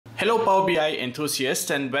Hello Power BI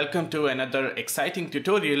enthusiasts, and welcome to another exciting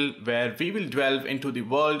tutorial where we will delve into the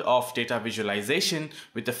world of data visualization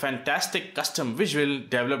with a fantastic custom visual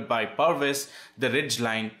developed by Powerviz, the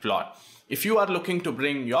Ridgeline Plot. If you are looking to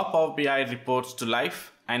bring your Power BI reports to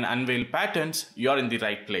life and unveil patterns, you're in the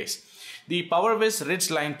right place. The Powerviz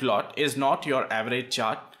Ridgeline Plot is not your average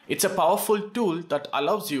chart. It's a powerful tool that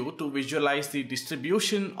allows you to visualize the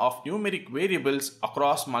distribution of numeric variables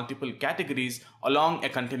across multiple categories along a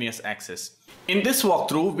continuous axis. In this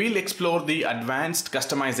walkthrough, we'll explore the advanced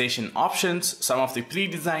customization options, some of the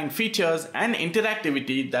pre-designed features, and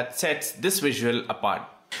interactivity that sets this visual apart.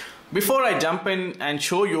 Before I jump in and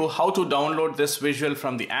show you how to download this visual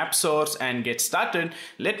from the app source and get started,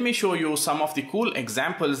 let me show you some of the cool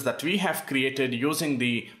examples that we have created using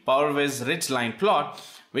the Powerviz Ridgeline Plot,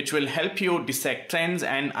 which will help you dissect trends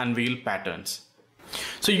and unveil patterns.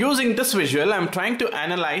 So using this visual, I'm trying to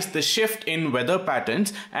analyze the shift in weather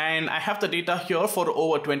patterns, and I have the data here for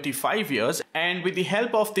over 25 years. And with the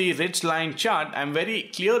help of the Ridgeline chart, I'm very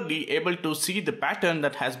clearly able to see the pattern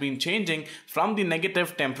that has been changing from the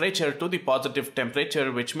negative temperature to the positive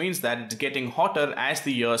temperature, which means that it's getting hotter as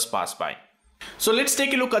the years pass by. So let's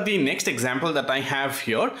take a look at the next example that I have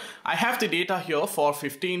here. I have the data here for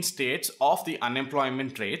 15 states of the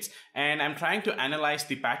unemployment rates, and I'm trying to analyze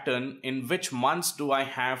the pattern in which months do I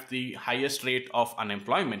have the highest rate of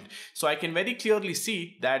unemployment. So I can very clearly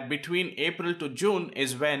see that between April to June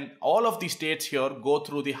is when all of the states here go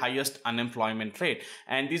through the highest unemployment rate.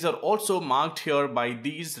 And these are also marked here by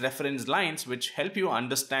these reference lines, which help you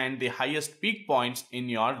understand the highest peak points in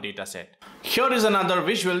your data set. Here is another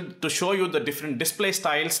visual to show you the different display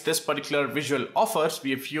styles this particular visual offers.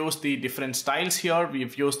 We have used the different styles here. We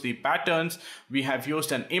have used the patterns. We have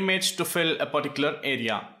used an image to fill a particular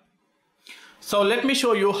area. So let me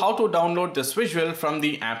show you how to download this visual from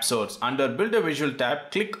the app source. Under Build a Visual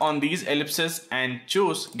tab, click on these ellipses and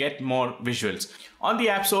choose Get More Visuals. On the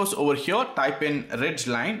app source over here, type in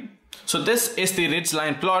Ridgeline. So this is the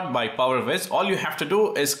Ridgeline Plot by Powerviz. All you have to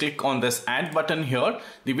do is click on this add button here.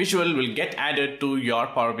 The visual will get added to your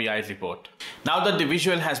Power BI report. Now that the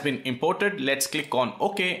visual has been imported, let's click on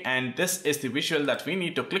OK, and this is the visual that we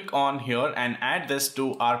need to click on here and add this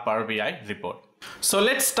to our Power BI report. So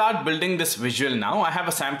let's start building this visual now. I have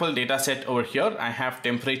a sample data set over here. I have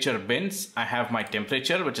temperature bins. I have my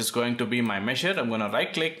temperature, which is going to be my measure. I'm going to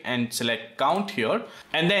right click and select count here.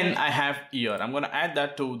 And then I have year. I'm going to add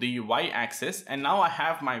that to the Y axis. And now I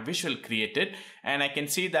have my visual created. And I can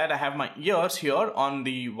see that I have my years here on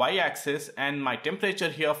the Y axis and my temperature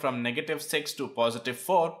here from -6 to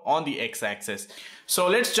 +4 on the X axis. So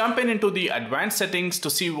let's jump into the advanced settings to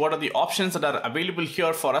see what are the options that are available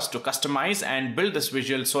here for us to customize and build this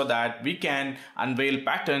visual so that we can unveil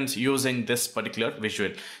patterns using this particular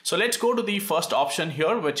visual. So let's go to the first option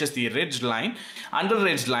here, which is the ridge line. Under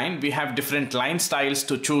ridge line, we have different line styles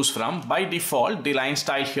to choose from. By default, the line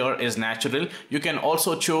style here is natural. You can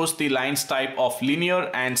also choose the lines type of linear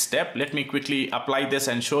and step. Let me quickly apply this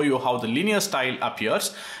and show you how the linear style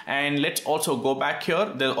appears. And let's also go back here.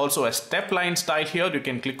 There's also a step line style here. You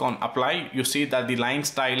can click on apply. You see that the line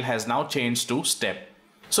style has now changed to step.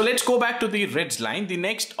 So let's go back to the ridge line. The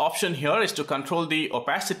next option here is to control the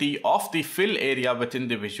opacity of the fill area within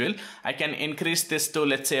the visual. I can increase this to,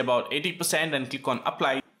 let's say, about 80% and click on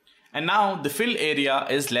apply. And now the fill area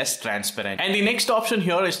is less transparent. And the next option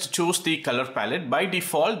here is to choose the color palette. By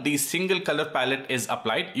default, the single color palette is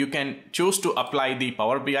applied. You can choose to apply the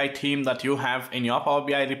Power BI theme that you have in your Power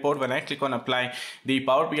BI report. When I click on apply, the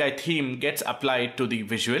Power BI theme gets applied to the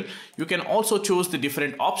visual. You can also choose the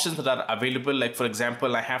different options that are available. Like for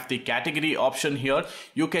example, I have the category option here.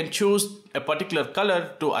 You can choose a particular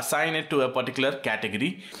color to assign it to a particular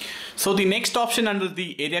category. So the next option under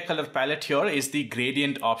the area color palette here is the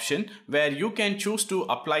gradient option, where you can choose to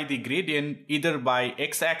apply the gradient either by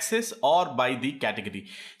x-axis or by the category.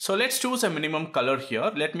 So let's choose a minimum color here.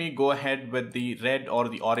 Let me go ahead with the red or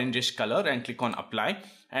the orangish color and click on apply.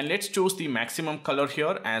 And let's choose the maximum color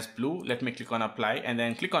here as blue. Let me click on apply and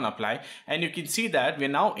then click on apply. And you can see that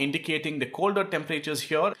we're now indicating the colder temperatures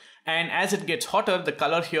here. And as it gets hotter, the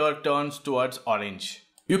color here turns towards orange.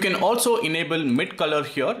 You can also enable mid color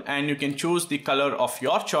here, and you can choose the color of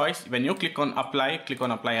your choice. When you click on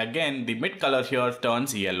apply again, the mid color here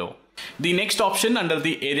turns yellow. The next option under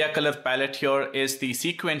the area color palette here is the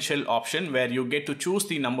sequential option, where you get to choose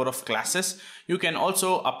the number of classes. You can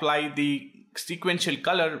also apply the sequential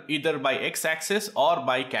color either by x-axis or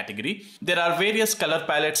by category. There are various color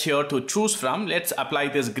palettes here to choose from. Let's apply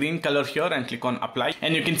this green color here and click on apply,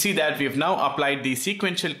 and you can see that we've now applied the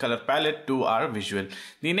sequential color palette to our visual.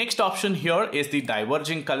 The next option here is the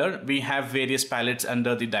diverging color. We have various palettes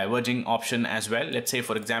under the diverging option as well. Let's say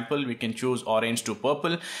for example we can choose orange to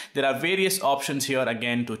purple. There are various options here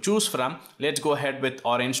again to choose from. Let's go ahead with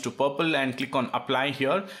orange to purple and click on apply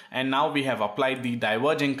here, and now we have applied the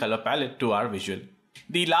diverging color palette to our visual.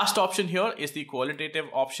 The last option here is the qualitative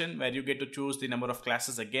option, where you get to choose the number of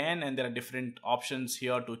classes again, and there are different options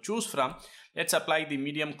here to choose from. Let's apply the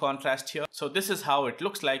medium contrast here. So this is how it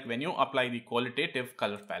looks like when you apply the qualitative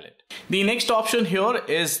color palette. The next option here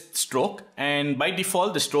is stroke, and by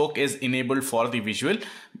default the stroke is enabled for the visual.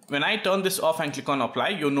 When I turn this off and click on apply,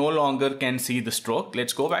 you no longer can see the stroke.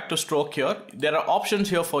 Let's go back to stroke here. There are options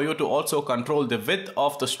here for you to also control the width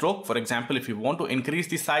of the stroke. For example, if you want to increase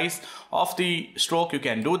the size of the stroke, you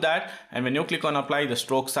can do that, and when you click on apply, the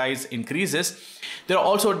stroke size increases. There are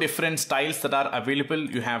also different styles that are available.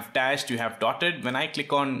 You have dashed, you have dotted. When I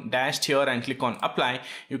click on dashed here and click on apply,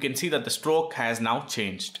 you can see that the stroke has now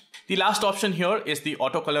changed. The last option here is the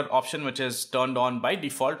auto color option, which is turned on by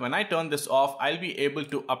default. When I turn this off, I'll be able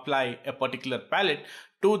to apply a particular palette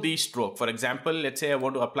to the stroke. For example, let's say I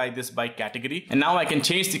want to apply this by category, and now I can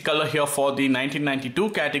change the color here. For the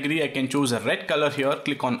 1992 category, I can choose a red color here,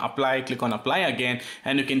 click on apply again,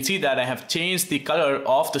 and you can see that I have changed the color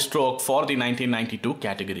of the stroke for the 1992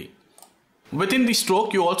 category. Within the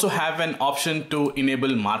stroke, you also have an option to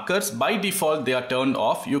enable markers. By default, they are turned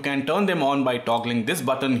off. You can turn them on by toggling this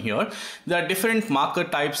button here. There are different marker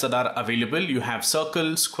types that are available. You have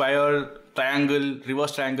circle, square, triangle,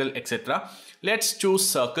 reverse triangle, etc. Let's choose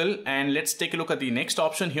circle, and let's take a look at the next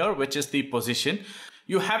option here, which is the position.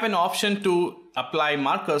 You have an option to apply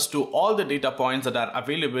markers to all the data points that are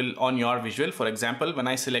available on your visual. For example, when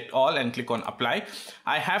I select all and click on apply,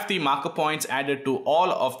 I have the marker points added to all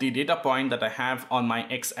of the data point that I have on my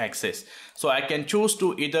x-axis. So I can choose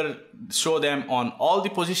to either show them on all the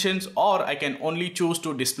positions, or I can only choose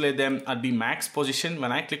to display them at the max position.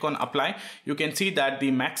 When I click on apply, you can see that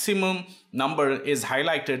the maximum number is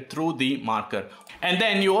highlighted through the marker. And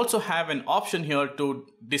then you also have an option here to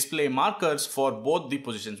display markers for both the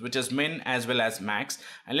positions, which is min as well as max.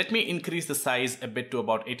 And let me increase the size a bit to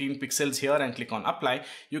about 18 pixels here and click on apply.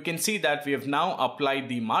 You can see that we have now applied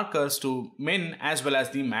the markers to min as well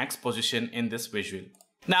as the max position in this visual.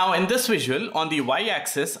 Now in this visual, on the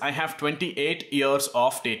y-axis, I have 28 years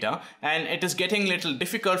of data, and it is getting a little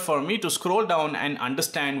difficult for me to scroll down and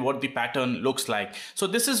understand what the pattern looks like. So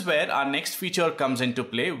this is where our next feature comes into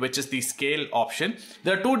play, which is the scale option.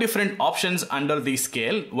 There are two different options under the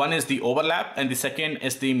scale. One is the overlap and the second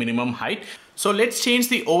is the minimum height. So let's change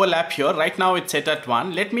the overlap here. Right now it's set at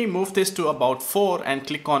 1. Let me move this to about 4 and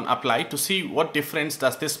click on apply to see what difference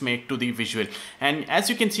does this make to the visual. And as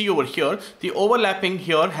you can see over here, the overlapping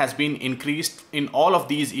here has been increased in all of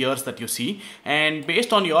these years that you see. And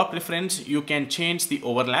based on your preference, you can change the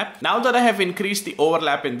overlap. Now that I have increased the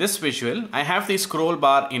overlap in this visual, I have the scroll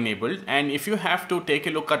bar enabled. And if you have to take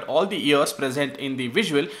a look at all the years present in the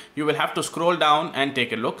visual, you will have to scroll down and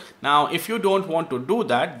take a look. Now, if you don't want to do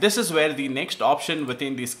that, this is where the next option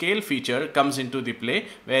within the scale feature comes into the play,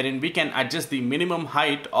 wherein we can adjust the minimum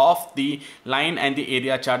height of the line and the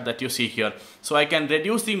area chart that you see here. So I can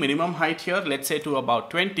reduce the minimum height here, let's say to about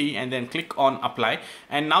 20, and then click on apply.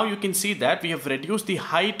 And now you can see that we have reduced the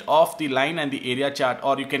height of the line and the area chart,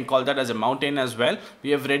 or you can call that as a mountain as well. We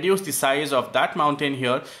have reduced the size of that mountain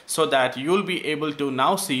here so that you'll be able to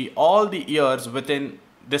now see all the years within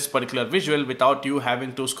this particular visual without you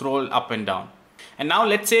having to scroll up and down. And now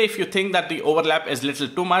let's say if you think that the overlap is a little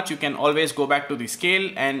too much, you can always go back to the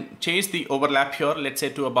scale and change the overlap here, let's say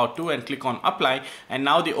to about 2, and click on apply. And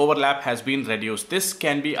now the overlap has been reduced. This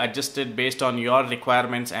can be adjusted based on your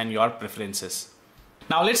requirements and your preferences.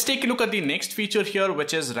 Now let's take a look at the next feature here,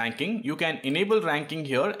 which is ranking. You can enable ranking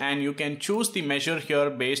here, and you can choose the measure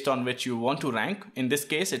here based on which you want to rank. In this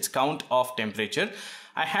case, it's count of temperature.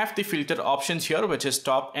 I have the filter options here, which is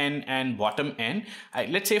top N and bottom N.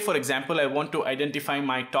 Let's say, for example, I want to identify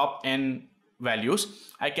my top N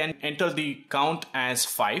values. I can enter the count as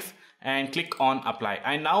 5 and click on apply.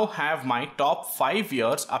 I now have my top 5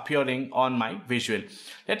 years appearing on my visual.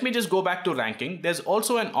 Let me just go back to ranking. There's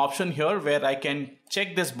also an option here where I can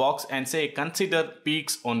check this box and say consider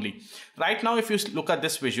peaks only. Right now, if you look at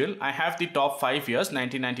this visual, I have the top 5 years,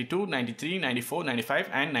 1992, 93, 94, 95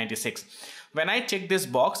 and 96. When I check this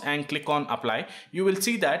box and click on apply, you will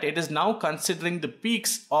see that it is now considering the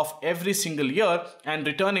peaks of every single year and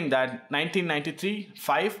returning that 1993,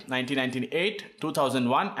 5, 1998,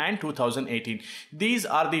 2001 and 2018. These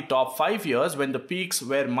are the top 5 years when the peaks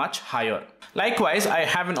were much higher. Likewise, I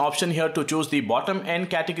have an option here to choose the bottom n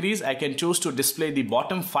categories. I can choose to display the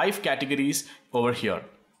bottom 5 categories over here.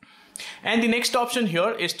 And the next option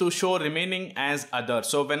here is to show remaining as other.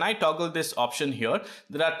 So when I toggle this option here,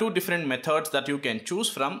 there are two different methods that you can choose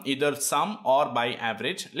from, either sum or by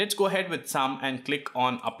average. Let's go ahead with sum and click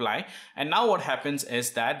on apply. And now what happens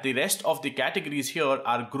is that the rest of the categories here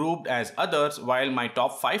are grouped as others, while my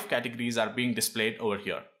top 5 categories are being displayed over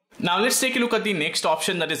here. Now let's take a look at the next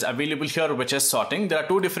option that is available here, which is sorting. There are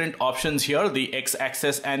two different options here, the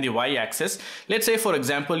x-axis and the y-axis. Let's say, for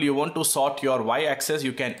example, you want to sort your y-axis.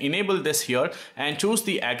 You can enable this here and choose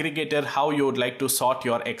the aggregator how you would like to sort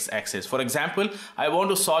your x-axis. For example, I want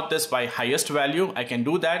to sort this by highest value. I can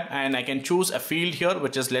do that, and I can choose a field here,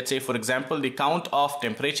 which is, let's say, for example, the count of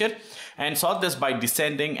temperature, and sort this by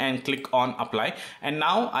descending and click on apply. And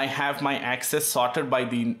now I have my axis sorted by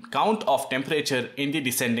the count of temperature in the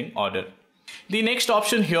descending order. The next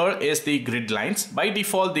option here is the grid lines. By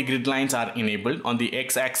default, the grid lines are enabled on the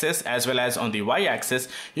x-axis as well as on the y-axis.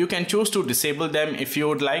 You can choose to disable them if you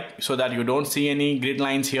would like, so that you don't see any grid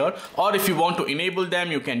lines here. Or if you want to enable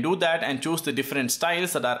them, you can do that and choose the different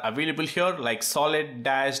styles that are available here, like solid,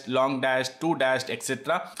 dashed, long dashed, two dashed,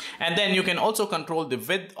 etc. And then you can also control the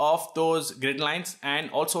width of those grid lines and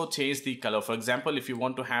also change the color. For example, if you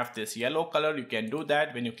want to have this yellow color, you can do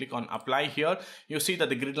that. When you click on apply here, you see that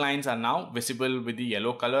the grid lines are now visible with the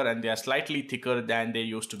yellow color, and they are slightly thicker than they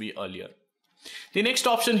used to be earlier. The next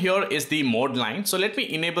option here is the mode line. So let me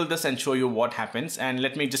enable this and show you what happens, and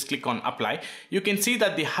let me just click on apply. You can see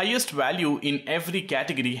that the highest value in every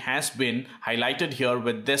category has been highlighted here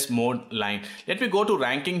with this mode line. Let me go to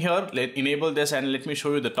ranking here, enable this, and let me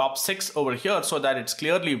show you the top 6 over here so that it's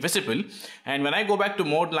clearly visible. And when I go back to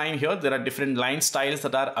mode line here, there are different line styles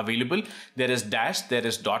that are available. There is dash, there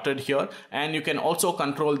is dotted here, and you can also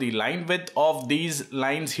control the line width of these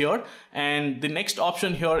lines here. And the next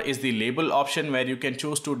option here is the label option, where you can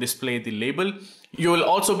choose to display the label. You will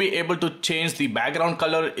also be able to change the background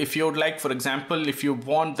color if you would like. For example, if you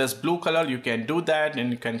want this blue color, you can do that,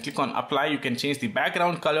 and you can click on apply. You can change the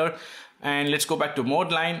background color. And let's go back to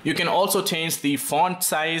mode line. You can also change the font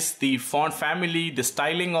size, the font family, the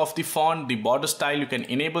styling of the font, the border style. You can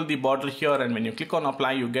enable the border here, and when you click on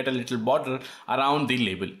apply, you get a little border around the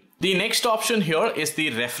label. The next option here is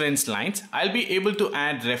the reference lines. I'll be able to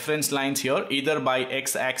add reference lines here either by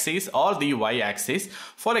x-axis or the y-axis.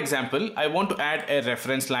 For example, I want to add a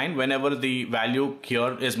reference line whenever the value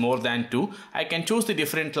here is more than 2. I can choose the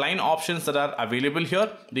different line options that are available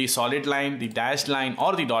here, the solid line, the dashed line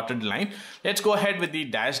or the dotted line. Let's go ahead with the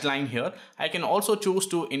dashed line here. I can also choose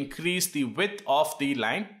to increase the width of the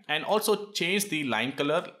line and also change the line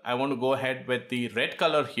color. I want to go ahead with the red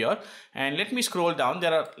color here, and let me scroll down.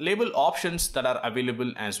 There are label options that are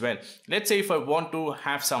available as well. Let's say if I want to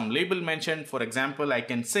have some label mentioned, for example, I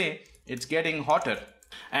can say it's getting hotter,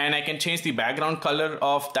 and I can change the background color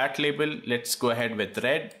of that label. Let's go ahead with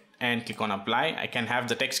red and click on apply. I can have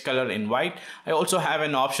the text color in white. I also have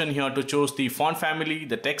an option here to choose the font family,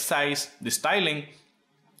 the text size, the styling,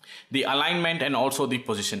 the alignment and also the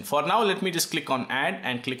position. For now, let me just click on add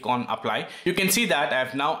and click on apply. You can see that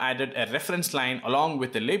I've now added a reference line along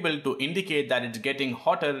with the label to indicate that it's getting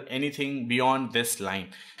hotter anything beyond this line.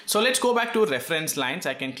 So let's go back to reference lines.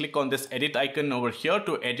 I can click on this edit icon over here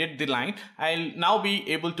to edit the line. I'll now be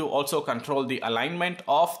able to also control the alignment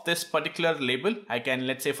of this particular label. I can,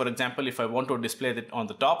 let's say for example, if I want to display it on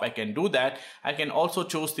the top, I can do that. I can also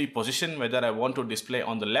choose the position, whether I want to display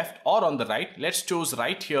on the left or on the right. Let's choose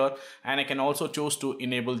right here, and I can also choose to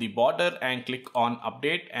enable the border and click on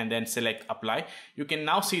update and then select apply. You can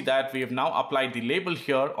now see that we have now applied the label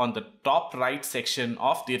here on the top right section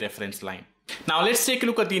of the reference line. Now let's take a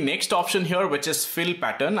look at the next option here, which is fill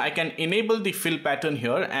pattern. I can enable the fill pattern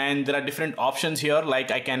here, and there are different options here,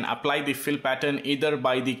 like I can apply the fill pattern either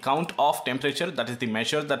by the count of temperature, that is the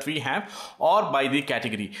measure that we have, or by the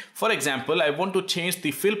category. For example, I want to change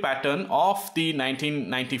the fill pattern of the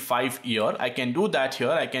 1995 year. I can do that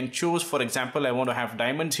here. I can choose, for example, I want to have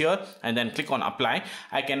diamonds here and then click on apply.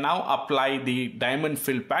 I can now apply the diamond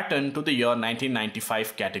fill pattern to the year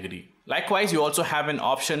 1995 category. Likewise, you also have an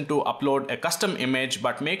option to upload a custom image,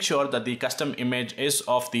 but make sure that the custom image is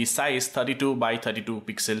of the size 32 by 32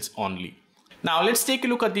 pixels only. Now let's take a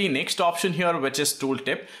look at the next option here, which is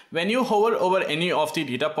Tooltip. When you hover over any of the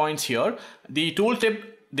data points here, the Tooltip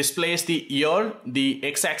displays the year, the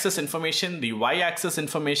x-axis information, the y-axis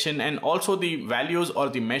information, and also the values or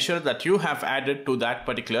the measure that you have added to that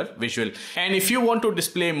particular visual. And if you want to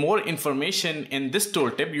display more information in this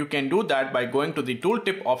tooltip, you can do that by going to the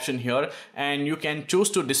tooltip option here, and you can choose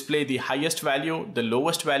to display the highest value, the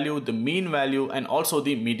lowest value, the mean value, and also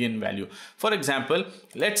the median value. For example,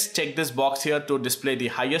 let's check this box here to display the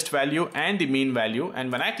highest value and the mean value. And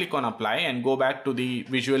when I click on apply and go back to the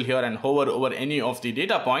visual here and hover over any of the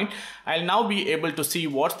data point, I'll now be able to see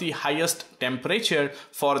what's the highest temperature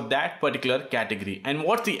for that particular category and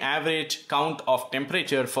what's the average count of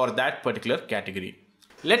temperature for that particular category.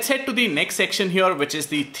 Let's head to the next section here, which is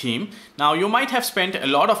the theme. Now you might have spent a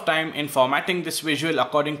lot of time in formatting this visual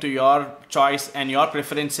according to your choice and your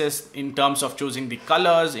preferences in terms of choosing the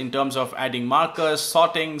colors, in terms of adding markers,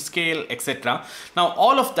 sorting, scale, etc. Now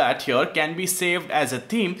all of that here can be saved as a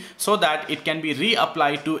theme so that it can be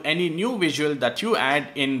reapplied to any new visual that you add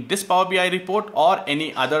in this Power BI report or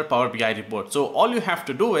any other Power BI report. So all you have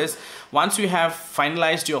to do is, once you have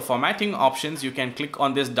finalized your formatting options, you can click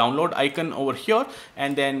on this download icon over here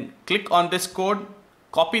and then click on this code,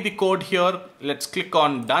 copy the code here. Let's click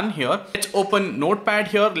on done here. Let's open Notepad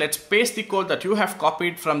here. Let's paste the code that you have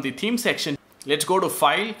copied from the theme section. Let's go to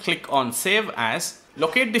file, click on save as.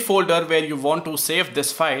 Locate the folder where you want to save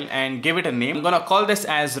this file and give it a name. I'm gonna call this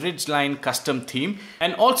as Ridgeline Custom Theme.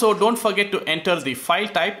 And also don't forget to enter the file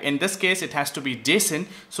type. In this case, it has to be JSON.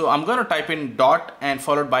 So I'm gonna type in dot and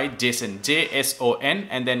followed by JSON, JSON,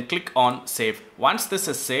 and then click on save. Once this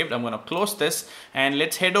is saved, I'm gonna close this and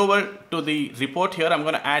let's head over to the report here. I'm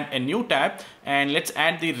gonna add a new tab and let's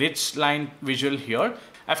add the Ridgeline visual here.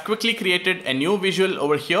 I've quickly created a new visual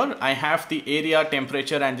over here. I have the area,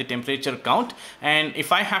 temperature, and the temperature count. And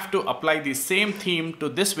if I have to apply the same theme to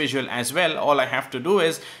this visual as well, all I have to do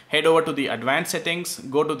is head over to the advanced settings,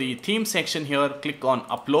 go to the theme section here, click on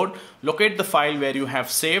upload, locate the file where you have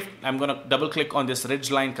saved. I'm gonna double click on this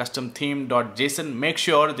Ridgeline custom theme.json. Make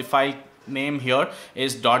sure the file name here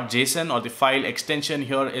is .json or the file extension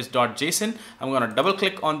here is .json. I'm going to double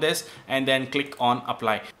click on this and then click on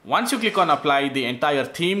apply. Once you click on apply, the entire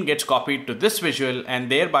theme gets copied to this visual and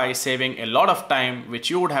thereby saving a lot of time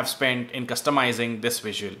which you would have spent in customizing this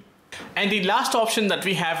visual. And the last option that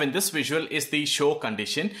we have in this visual is the show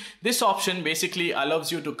condition. This option basically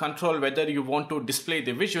allows you to control whether you want to display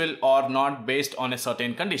the visual or not based on a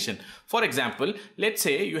certain condition. For example, let's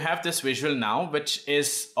say you have this visual now which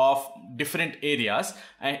is of different areas.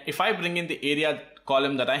 If I bring in the area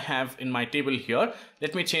column that I have in my table here,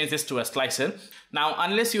 let me change this to a slicer. Now,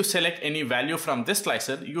 unless you select any value from this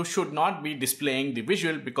slicer, you should not be displaying the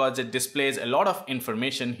visual because it displays a lot of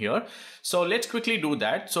information here. So let's quickly do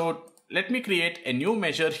that. So let me create a new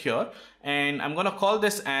measure here and I'm going to call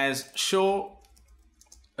this as show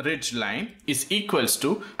Ridgeline is equals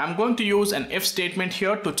to, I'm going to use an if statement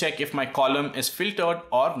here to check if my column is filtered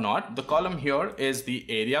or not. The column here is the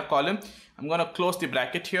area column. I'm going to close the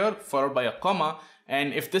bracket here followed by a comma.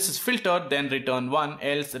 And if this is filtered, then return 1,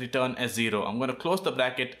 else return a 0. I'm going to close the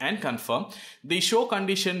bracket and confirm. The show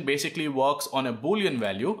condition basically works on a Boolean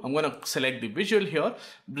value. I'm going to select the visual here,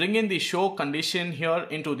 bring in the show condition here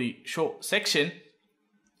into the show section,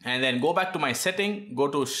 and then go back to my setting, go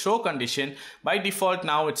to show condition. By default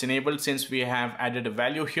now it's enabled since we have added a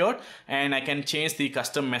value here, and I can change the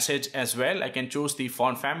custom message as well. I can choose the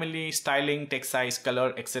font family, styling, text size,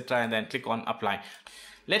 color, etc. and then click on apply.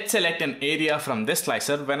 Let's select an area from this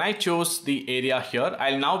slicer. When I choose the area here,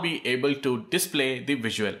 I'll now be able to display the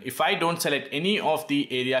visual. If I don't select any of the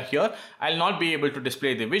area here, I'll not be able to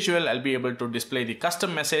display the visual. I'll be able to display the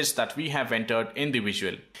custom message that we have entered in the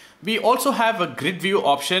visual. We also have a grid view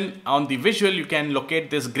option on the visual. You can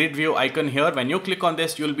locate this grid view icon here. When you click on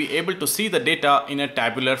this, you'll be able to see the data in a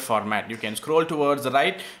tabular format. You can scroll towards the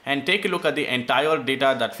right and take a look at the entire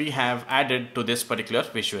data that we have added to this particular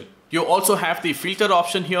visual. You also have the filter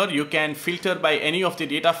option here. You can filter by any of the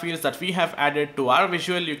data fields that we have added to our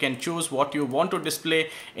visual. You can choose what you want to display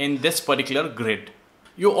in this particular grid.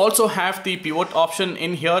 You also have the pivot option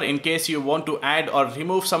in here in case you want to add or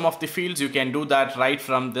remove some of the fields. You can do that right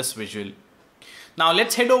from this visual. Now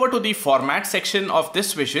let's head over to the format section of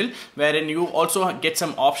this visual, wherein you also get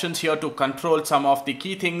some options here to control some of the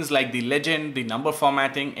key things like the legend, the number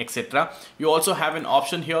formatting, etc. You also have an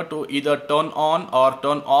option here to either turn on or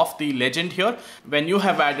turn off the legend here. When you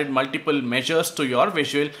have added multiple measures to your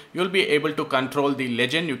visual, you'll be able to control the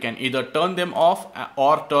legend. You can either turn them off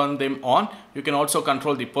or turn them on You can also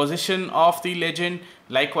control the position of the legend.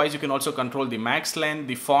 Likewise, you can also control the max length,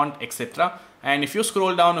 the font, etc. And if you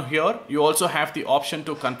scroll down here, you also have the option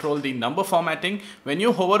to control the number formatting. When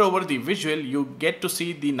you hover over the visual, you get to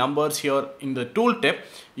see the numbers here in the tooltip.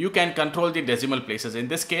 You can control the decimal places. In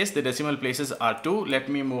this case, the decimal places are 2. Let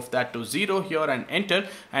me move that to 0 here and enter.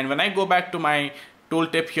 And when I go back to my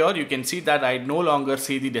tooltip here, you can see that I no longer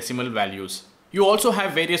see the decimal values. You also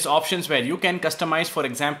have various options where you can customize. For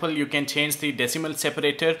example, you can change the decimal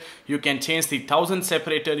separator, you can change the thousand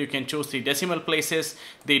separator, you can choose the decimal places,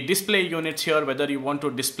 the display units here, whether you want to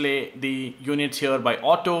display the units here by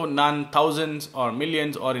auto, none, thousands or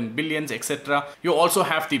millions or in billions, etc. You also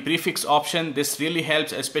have the prefix option. This really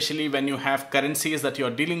helps, especially when you have currencies that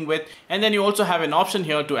you're dealing with. And then you also have an option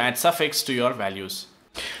here to add suffix to your values.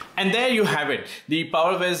 And there you have it, the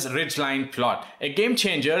Powerviz Ridgeline Plot, a game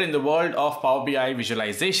changer in the world of Power BI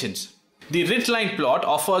visualizations. The Ridgeline Plot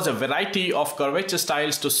offers a variety of curvature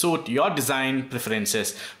styles to suit your design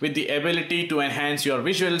preferences, with the ability to enhance your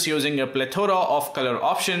visuals using a plethora of color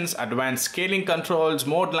options, advanced scaling controls,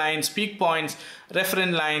 mode lines, peak points,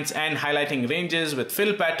 reference lines, and highlighting ranges with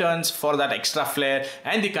fill patterns for that extra flair,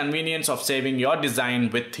 and the convenience of saving your design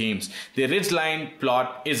with themes. The Ridgeline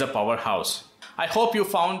Plot is a powerhouse. I hope you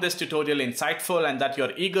found this tutorial insightful and that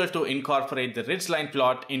you're eager to incorporate the Ridgeline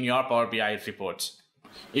Plot in your Power BI reports.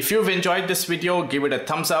 If you've enjoyed this video, give it a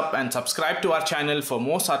thumbs up and subscribe to our channel for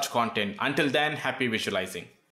more such content. Until then, happy visualizing.